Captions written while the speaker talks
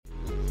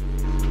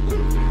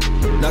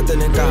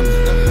nothing in common.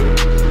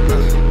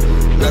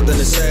 Nothing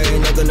to say,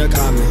 nothing to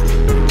comment.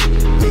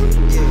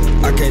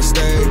 I can't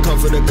stay, come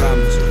for the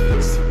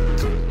comments.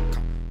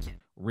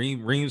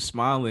 Reem's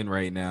smiling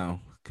right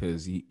now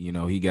because he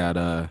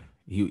got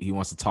he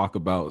wants to talk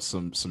about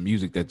some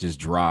music that just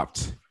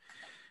dropped.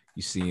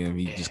 You see him,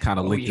 he just kind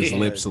of licked his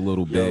lips a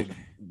little bit.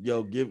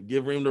 Yo,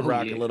 give Reem the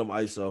rock and let him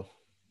ISO.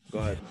 Go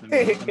ahead.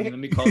 Let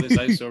me call this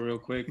ISO real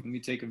quick. Let me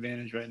take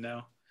advantage right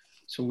now.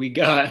 So we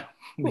got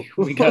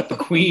the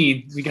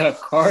queen. We got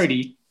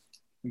Cardi.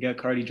 We got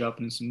Cardi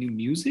dropping some new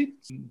music.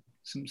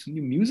 Some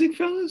new music,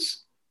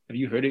 fellas. Have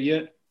you heard it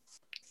yet?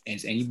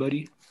 Has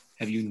anybody?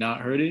 Have you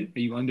not heard it? Are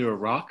you under a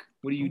rock?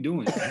 What are you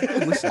doing? Are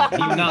you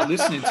not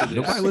listening to this?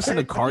 Nobody listen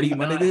to Cardi,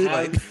 my nigga.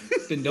 Like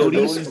the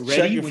notice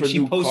ready when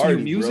she posts new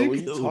music. Bro, what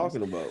are you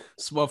talking about?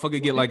 This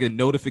motherfucker get like a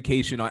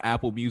notification on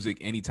Apple Music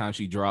anytime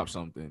she drops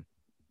something.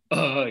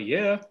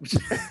 Yeah.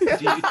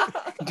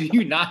 do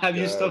you not have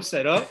your stuff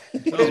set up?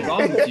 What's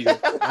wrong with you?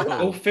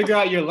 Go figure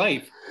out your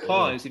life.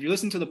 Pause. If you're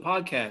listening to the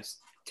podcast,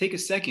 take a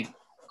second.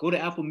 Go to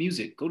Apple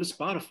Music. Go to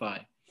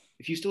Spotify.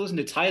 If you still listen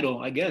to Tidal,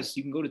 I guess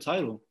you can go to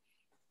Tidal.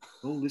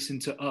 Go listen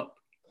to Up,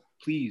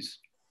 please.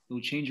 It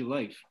will change your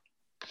life.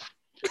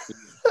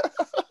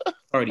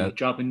 Cardi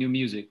dropping new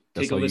music.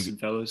 Take a listen,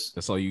 fellas.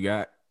 That's all you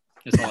got?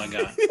 That's all I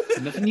got.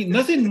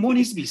 Nothing more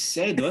needs to be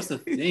said, though. That's the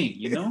thing,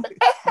 you know?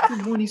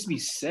 Nothing more needs to be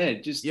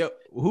said. Just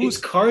who's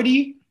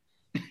Cardi?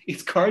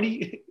 It's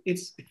Cardi.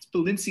 It's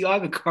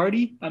Balenciaga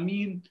Cardi. I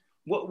mean,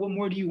 what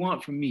more do you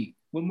want from me?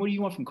 What more do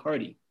you want from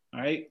Cardi? All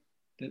right?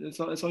 That's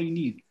all you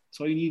need. That's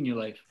all you need in your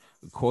life.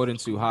 According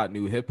to Hot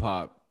New Hip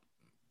Hop,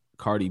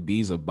 Cardi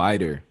B's a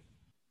biter.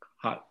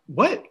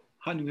 What?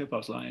 Hot New Hip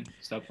Hop's lying.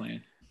 Stop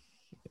playing.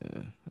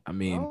 Yeah, I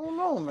mean, I don't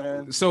know,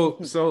 man. So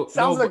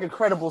sounds like a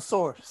credible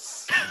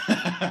source.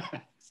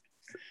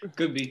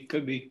 Could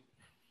be.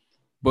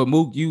 But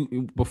Mook,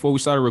 you before we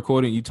started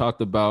recording, you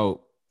talked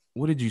about,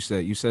 what did you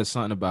say? You said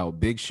something about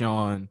Big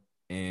Sean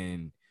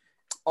and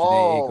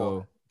Jhene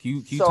Aiko.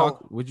 Can you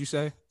talk? What'd you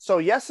say? So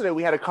yesterday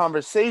we had a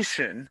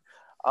conversation.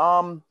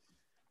 I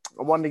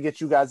wanted to get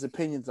you guys'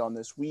 opinions on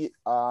this. We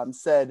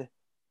said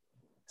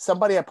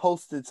somebody had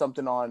posted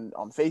something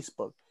on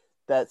Facebook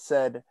that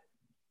said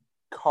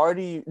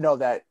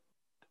that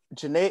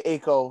Jhene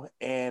Aiko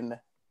and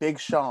Big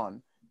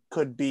Sean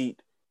could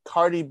beat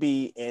Cardi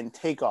B and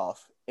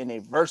Takeoff in a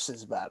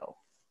versus battle.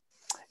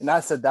 And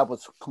I said that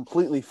was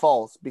completely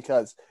false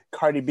because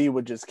Cardi B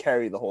would just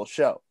carry the whole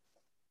show.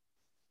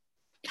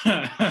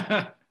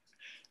 I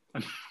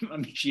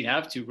mean, she'd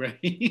have to, right?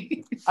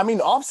 I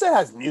mean, Offset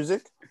has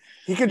music.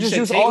 He could just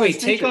use all his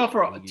Takeoff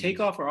or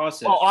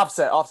Offset? Oh,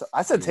 Offset.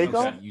 I said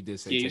Takeoff. Okay. You did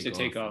say you said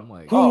Takeoff.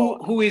 Like,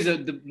 who is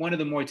one of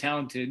the more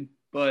talented,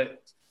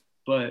 but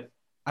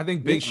I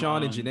think Big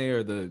Sean and Jhene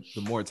are the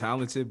more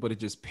talented, but it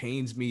just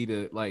pains me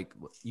to, like,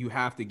 you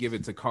have to give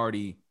it to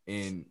Cardi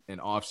and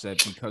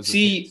Offset because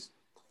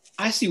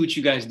I see what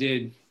you guys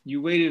did. You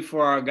waited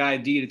for our guy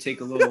D to take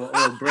a little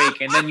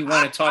break, and then you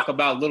want to talk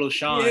about Little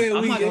Sean.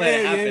 I'm not gonna let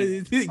it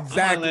happen. Exactly. I'm not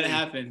gonna let it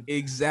happen.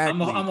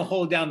 Exactly. I'm gonna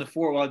hold down the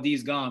fort while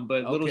D's gone,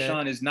 but Little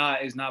Sean is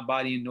not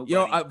bodying nobody.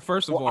 Yo,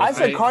 first of all, I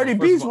said Cardi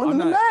B's winning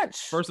the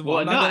match. First of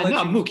all,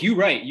 Mook, you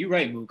right,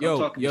 Mook. I'm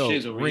talking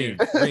shiz over here.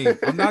 Reem,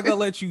 I'm not gonna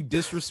let you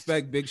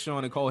disrespect Big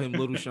Sean and call him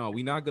Little Sean.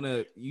 You're not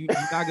gonna do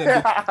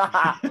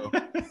that,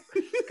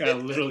 Got a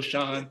Little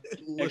Sean,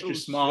 extra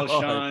small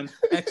Sean.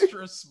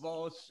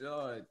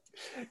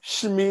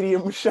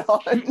 Medium Sean.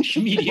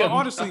 Medium. But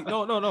honestly,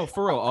 no.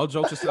 For real, all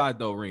jokes aside,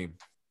 though, Reem,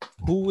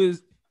 who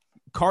is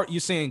you're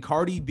saying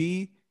Cardi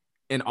B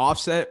and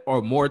Offset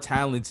are more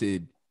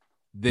talented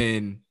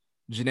than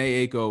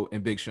Jhene Aiko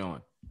and Big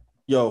Sean?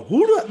 Yo,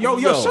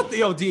 shut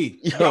the D.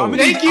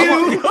 Thank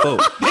you.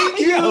 Thank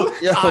you.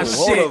 Yo,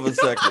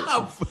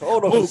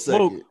 hold on a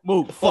second.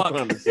 Move. Fuck. Hold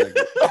on a second.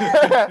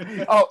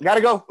 Oh,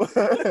 gotta go.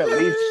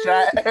 Leave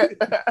chat.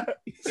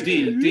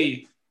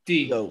 D.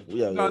 Yo.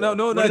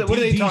 No. What are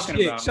they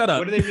talking about? Shut up.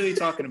 What are they really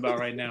talking about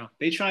right now?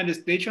 They trying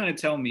to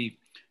tell me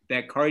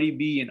that Cardi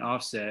B and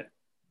Offset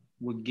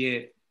would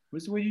get,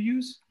 what's the word you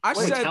use?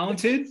 More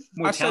talented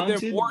than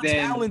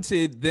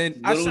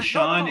Little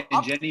Sean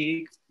and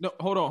Jhene. No,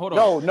 hold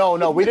on.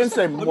 No. We didn't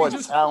say more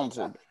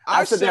talented.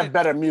 I said they have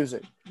better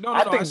music.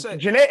 I think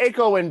Jhene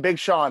Aiko and Big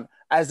Sean,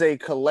 as a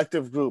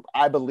collective group,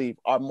 I believe,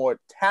 are more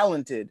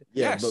talented.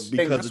 Yeah, but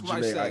because of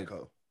Jhene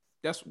Aiko.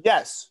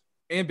 Yes.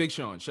 And Big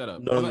Sean, shut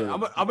up.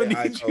 No. I'm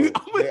gonna need you.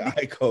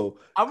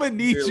 I'm gonna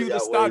need you to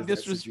stop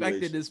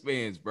disrespecting this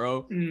fans,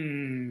 bro.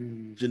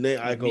 Jhene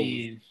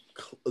Aiko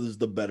is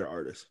the better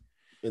artist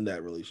in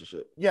that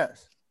relationship.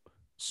 Yes.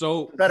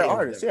 So better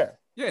artist, yeah.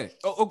 Yeah.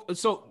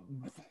 So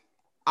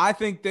I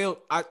think they'll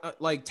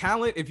like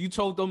talent. If you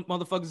told them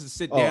motherfuckers to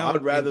sit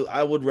down,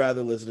 I would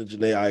rather listen to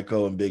Jhene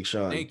Aiko and Big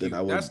Sean than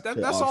I would.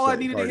 That's all I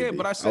needed to hear.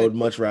 But I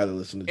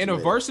in a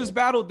versus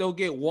battle, they'll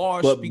get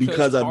washed. But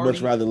because I'd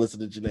much rather listen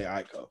to Jhene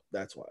Aiko.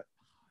 That's why.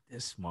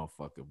 This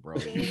motherfucker, bro.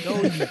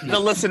 To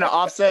listen to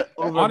Offset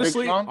over Big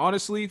Sean?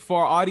 Honestly,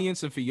 for our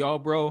audience and for y'all,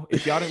 bro,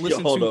 if y'all didn't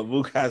listen hold up,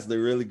 Mook has the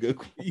really good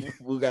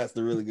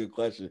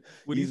question.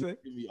 What do you say?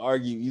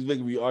 He's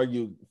making me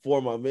argue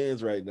for my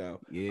mans right now.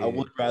 Yeah. I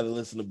would rather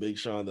listen to Big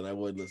Sean than I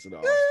would listen to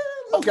Offset.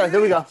 Okay,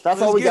 here we go.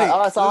 That's all we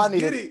got. That's all I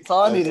needed. That's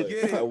all I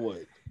needed. I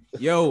would.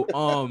 Yo,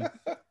 I'm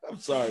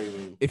sorry,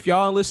 man. If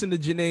y'all listen to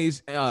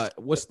Jhene's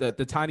what's the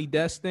Tiny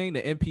Desk thing,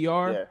 the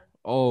NPR? Yeah.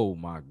 Oh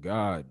my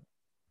God.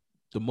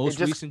 The most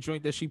recent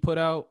joint that she put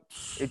out.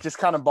 It just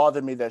kind of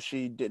bothered me that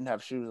she didn't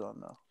have shoes on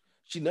though.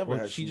 She never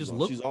has. She shoes just on.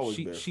 looks. She's always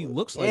barefoot. She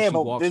looks like she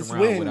walks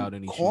around without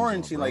any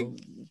quarantine, shoes on, like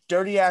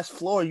dirty ass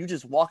floor. You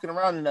just walking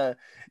around in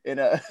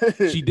a.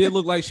 She did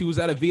look like she was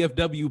at a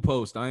VFW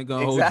post. I ain't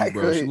gonna hold you,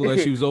 bro. She looked like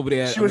she was over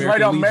there. She was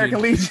right on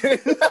American Legion.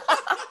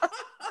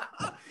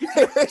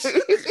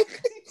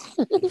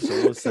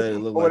 Someone said it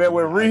looked over there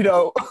with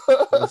Rito.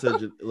 Someone said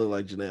it looked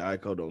like Jhene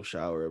Aiko don't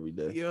shower every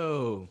day.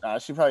 Yo, nah,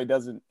 she probably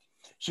doesn't.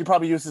 She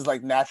probably uses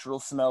like natural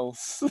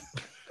smells.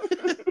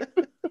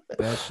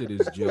 That shit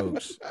is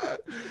jokes.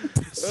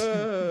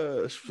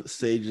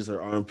 Sages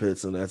her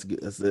armpits, and that's good.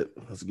 That's it.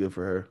 That's good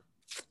for her.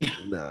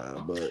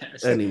 Nah, but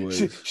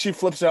anyways, she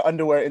flips her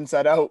underwear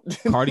inside out.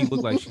 Cardi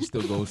looked like she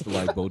still goes to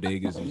like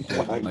bodegas and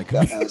shit, like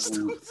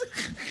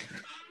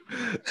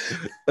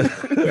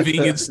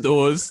vegan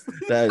stores.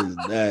 That is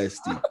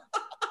nasty.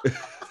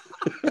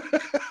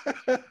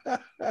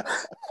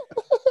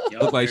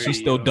 Look like she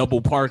still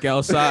double park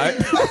outside.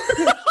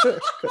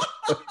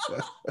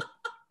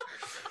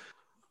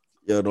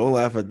 Yo, don't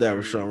laugh at that,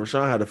 Rashawn.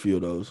 Rashawn had a few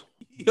of those.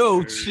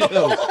 Yo, chill.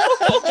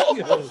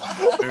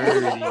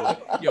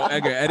 Yo,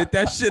 Edgar, edit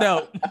that shit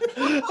out.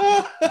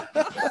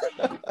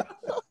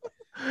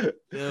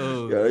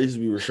 Yo, that used to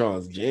be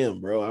Rashawn's jam,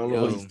 bro. I don't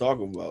know what he's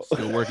talking about.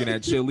 Still working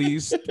at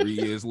Chili's 3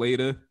 years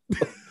later.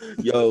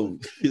 Yo,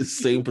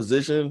 same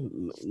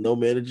position, no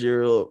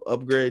managerial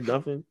upgrade,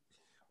 nothing.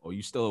 Oh,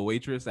 you still a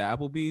waitress at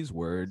Applebee's?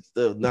 Word.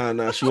 Still,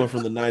 nah. She went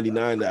from the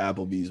 99 to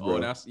Applebee's, bro.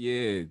 Oh, that's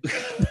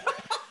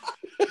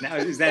Now,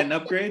 is that an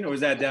upgrade or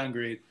is that a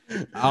downgrade?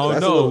 I don't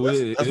know.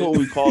 That's what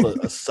we call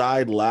a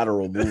side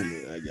lateral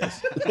movement, I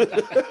guess.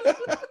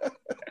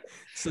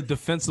 It's a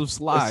defensive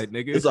slide,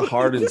 nigga. It's a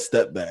hardened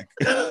step back.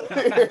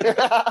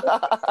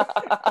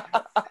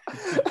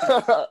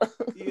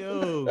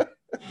 Yo.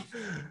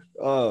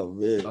 Oh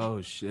man.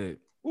 Oh shit.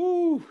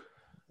 Woo.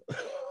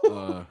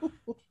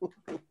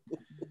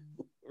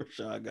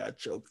 Rashad got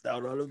choked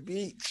out on the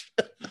beach.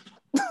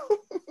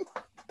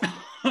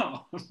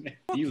 Oh, man.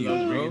 He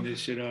loves bringing this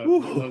shit up. He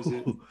loves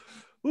it.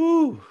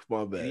 Ooh,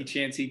 my bad. Any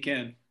chance he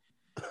can.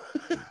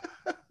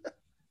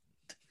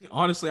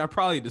 Honestly, I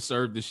probably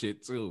deserved this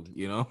shit too,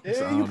 you know? Yeah,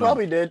 So you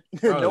probably did.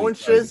 Knowing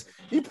shiz,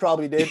 you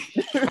probably did.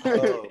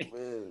 Oh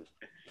man.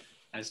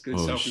 That's good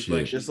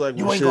self-reflection. Just like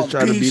when Shiz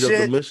trying to beat up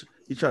the mission.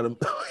 He trying to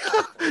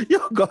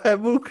Yo, go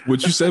ahead, Mook.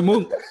 What you say,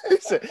 Mook? He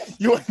said,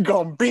 you ain't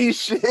gonna be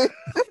shit.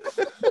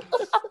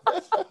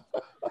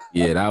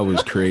 Yeah, that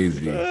was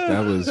crazy.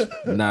 That was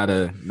not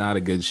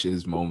a good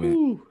shiz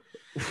moment.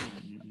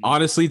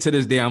 Honestly, to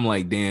this day, I'm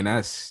like, damn,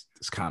 it's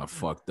kind of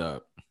fucked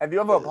up. Have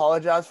you ever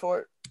apologized for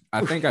it?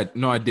 I think I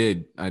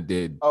did.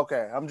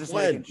 Okay, I'm just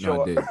making sure.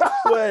 No,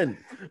 I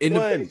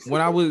did.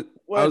 When I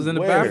was in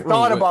the bathroom. He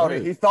thought about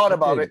it. He thought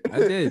about it. I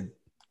did.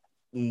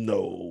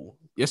 No.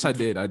 Yes, I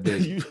did.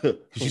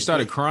 She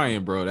started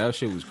crying, bro. That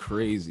shit was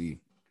crazy.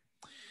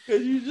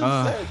 Because you just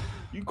said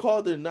you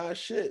called her not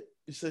shit.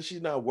 You said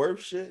she's not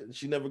worth shit and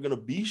she's never gonna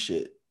be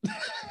shit.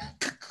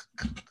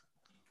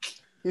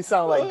 He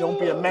sounded like don't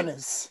be a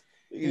menace.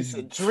 He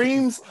said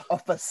dreams are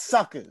for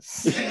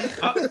suckers.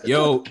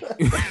 Yo.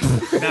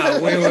 Nah,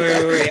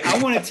 wait. I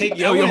want to take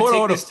hold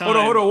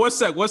on.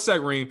 One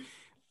sec, Reem.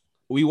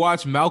 We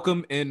watched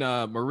Malcolm and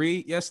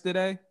Marie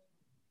yesterday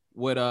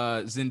with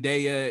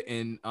Zendaya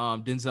and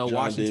Denzel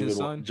Washington's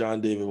son.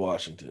 John David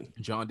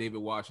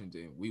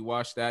Washington. We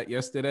watched that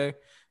yesterday.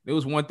 There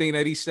was one thing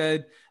that he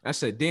said. I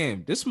said,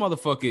 damn, this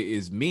motherfucker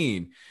is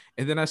mean.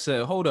 And then I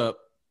said, hold up.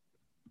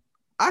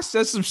 I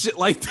said some shit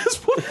like this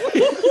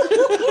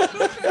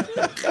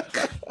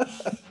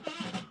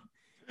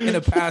in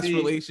a past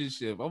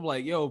relationship. I'm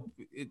like, yo,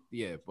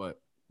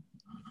 but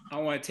I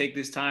want to take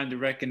this time to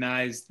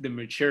recognize the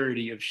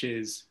maturity of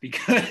Shiz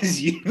because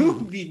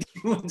you be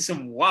doing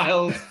some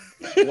wild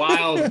shit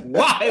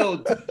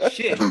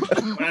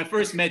when I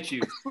first met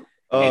you.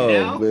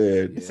 Oh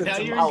man, now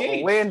you're engaged.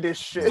 Outlandish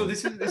shit. So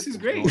this is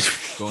great.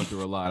 Going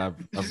through a lot.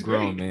 I've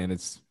grown, man.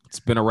 It's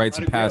been a rites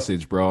of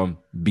passage, bro. I'm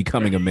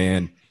becoming a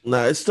man.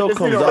 Nah, it still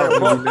comes out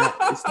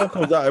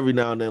every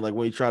now and then. Like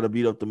when you try to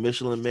beat up the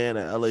Michelin Man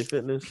at LA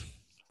Fitness.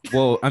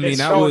 Well, I mean,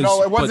 no,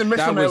 it wasn't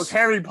Michelin Man. It was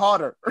Harry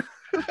Potter.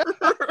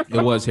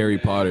 It was Harry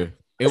Potter.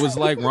 It was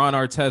like Ron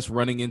Artest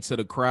running into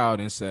the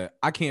crowd and said,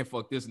 I can't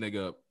fuck this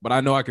nigga up, but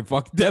I know I can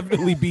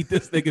definitely beat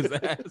this nigga's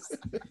ass.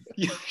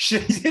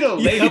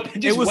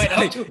 It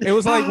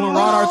was like when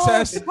Ron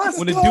Artest,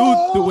 when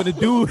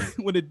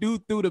the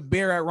dude threw the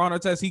bear at Ron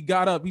Artest, he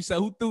got up. He said,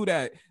 who threw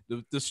that?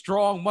 The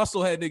strong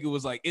musclehead nigga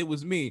was like, it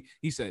was me.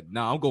 He said,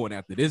 nah, I'm going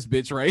after this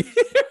bitch right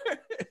here.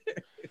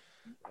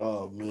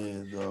 Oh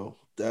man, though,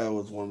 that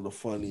was one of the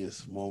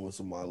funniest moments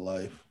of my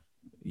life.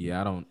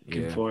 Yeah, I don't.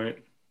 Looking Yeah, for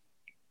it.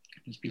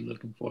 Just be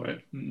looking for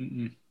it.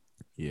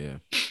 yeah.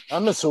 I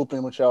miss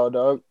hooping with y'all,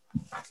 dog.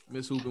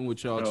 Miss hooping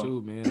with y'all Bro.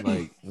 too, man.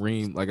 Like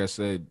Reem, like I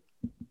said,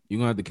 you're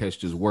gonna have to catch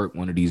this work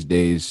one of these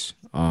days.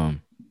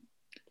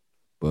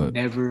 But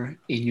Never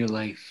in your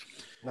life.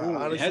 Nah, it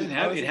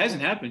honestly,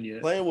 hasn't happened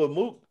yet. Playing with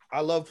Mook, I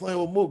love playing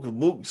with Mook because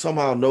Mook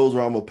somehow knows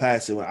where I'm gonna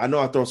pass it. I know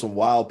I throw some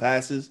wild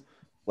passes.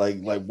 Like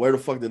where the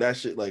fuck did that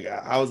shit? Like,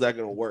 how is that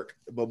gonna work?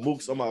 But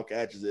Mook somehow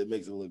catches it,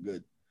 makes it look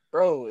good.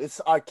 Bro, it's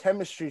our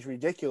chemistry's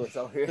ridiculous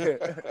out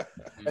here.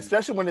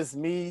 Especially when it's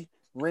me,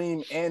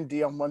 Reem, and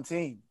D on one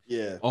team.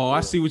 Yeah. oh, yeah.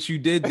 I see what you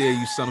did there,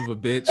 you son of a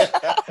bitch.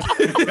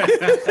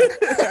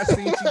 I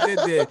see what you did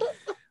there.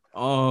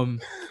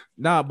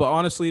 Nah, but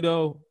honestly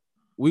though,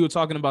 we were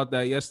talking about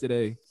that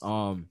yesterday.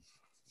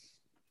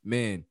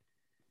 Man,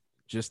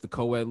 just the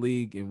co-ed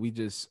league,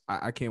 and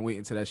I can't wait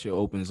until that shit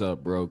opens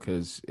up, bro,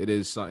 because it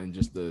is something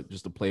just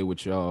to play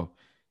with y'all.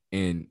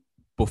 And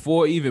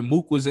before even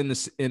Mook was in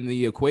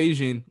the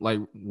equation, like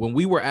when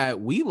we were at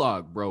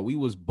Wheelock, bro, we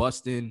was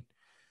busting,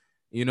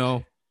 you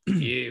know.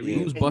 Yeah, we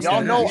was And busting.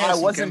 y'all know We had I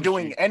some wasn't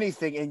chemistry. doing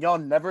anything, and y'all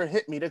never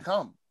hit me to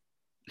come.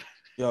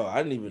 Yo, I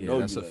didn't even Yeah, know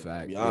that's you. a that,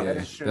 fact. to be Yeah,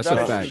 honest. that's a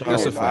fact.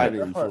 That's a fact.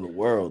 Hiding from the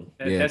world.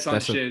 Yeah, That's on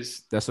that's a-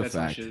 Shiz. that's a on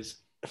fact. Shiz.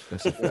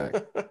 That's a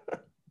fact.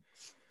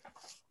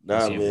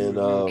 Nah, Yeah, man.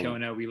 we were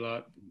killing that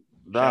Wheelock.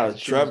 Nah,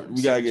 Shiz Trevor. was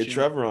We gotta get shit.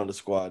 Trevor on the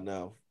squad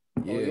now.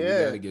 Yeah, Oh, we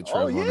yeah. gotta get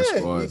Trev on the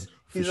squad.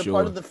 He's for a sure.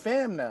 part of the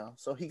fam now,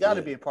 so he got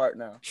to Yeah. be a part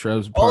now.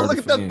 Trev's part Oh, look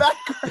of at the the back.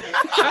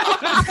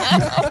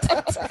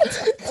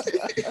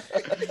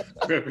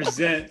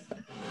 Represent.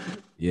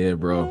 Yeah,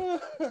 bro.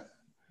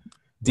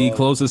 D, Well,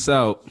 close us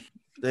out.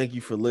 Thank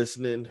you for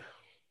listening.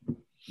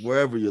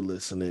 Wherever you're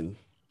listening,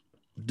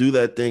 do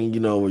that thing,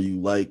 where you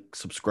like,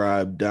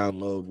 subscribe,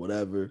 download,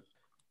 whatever.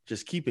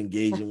 Just keep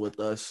engaging with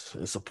us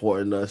and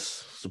supporting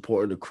us,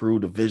 supporting the crew,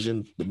 the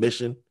vision, the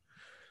mission.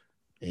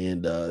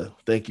 And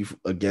thank you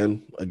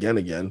again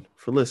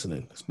for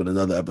listening. It's been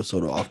another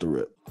episode of Off the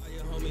Rip. All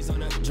your homies on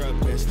that drug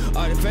bench.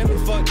 All the family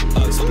fucked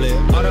up split.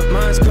 All the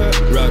minds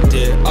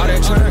corrupted. All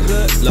that trying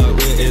good luck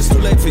with. It's too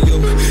late for you.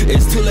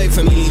 It's too late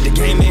for me. The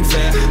game ain't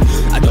fair.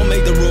 I don't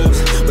make the rules.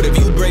 But if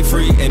you break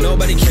free, ain't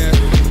nobody care.